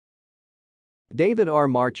David R.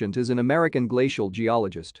 Marchant is an American glacial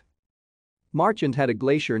geologist. Marchant had a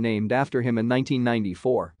glacier named after him in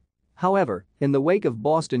 1994. However, in the wake of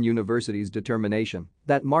Boston University's determination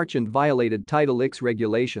that Marchant violated Title IX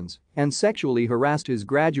regulations and sexually harassed his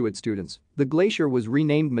graduate students, the glacier was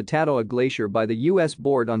renamed Matatoa Glacier by the U.S.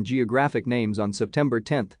 Board on Geographic Names on September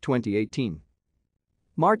 10, 2018.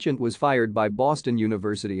 Marchant was fired by Boston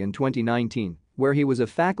University in 2019, where he was a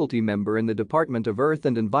faculty member in the Department of Earth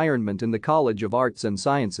and Environment in the College of Arts and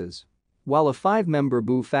Sciences. While a 5-member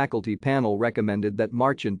BU faculty panel recommended that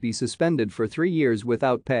Marchant be suspended for 3 years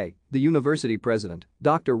without pay, the university president,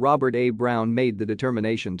 Dr. Robert A. Brown, made the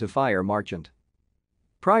determination to fire Marchant.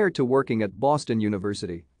 Prior to working at Boston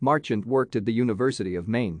University, Marchant worked at the University of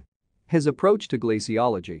Maine. His approach to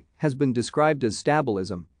glaciology has been described as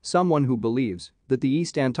stabilism, someone who believes that the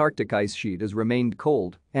East Antarctic ice sheet has remained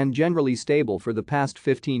cold and generally stable for the past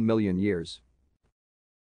 15 million years.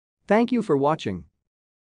 Thank you for watching.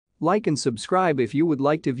 Like and subscribe if you would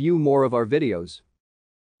like to view more of our videos.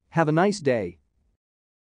 Have a nice day.